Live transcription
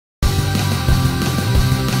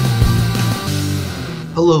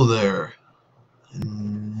Hello there,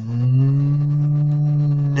 Netroman,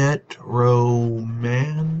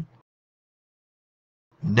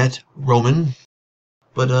 Netroman.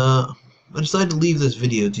 But I decided to leave this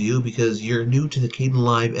video to you because you're new to the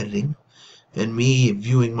Kdenlive editing, and me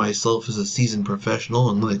viewing myself as a seasoned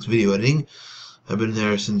professional in Linux video editing. I've been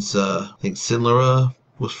there since I think Sinlara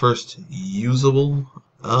was first usable.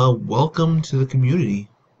 Welcome to the community,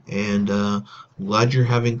 and glad you're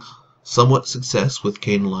having somewhat success with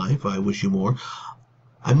Kdenlive. I wish you more.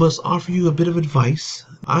 I must offer you a bit of advice.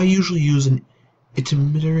 I usually use an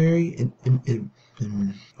intermediary.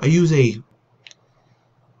 I use a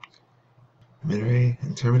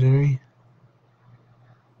intermediary.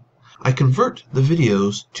 I convert the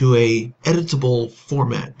videos to a editable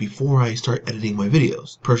format before I start editing my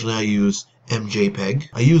videos. Personally, I use MJPEG.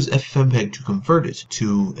 I use FFmpeg to convert it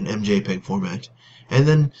to an MJPEG format, and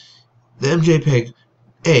then the MJPEG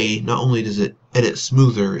not only does it edit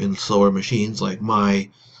smoother in slower machines like my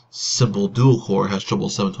simple dual core has trouble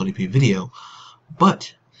 720p video,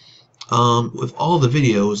 but with all the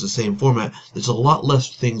videos the same format, there's a lot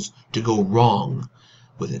less things to go wrong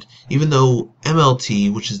with it. Even though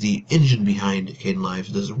MLT, which is the engine behind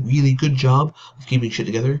Kdenlive, does a really good job of keeping shit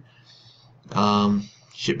together,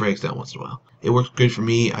 shit breaks down once in a while. It works great for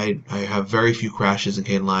me. I have very few crashes in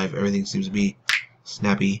Kdenlive. Everything seems to be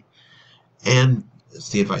snappy, and it's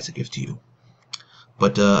the advice I give to you.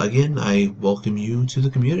 But again, I welcome you to the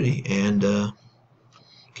community, and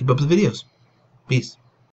keep up the videos. Peace.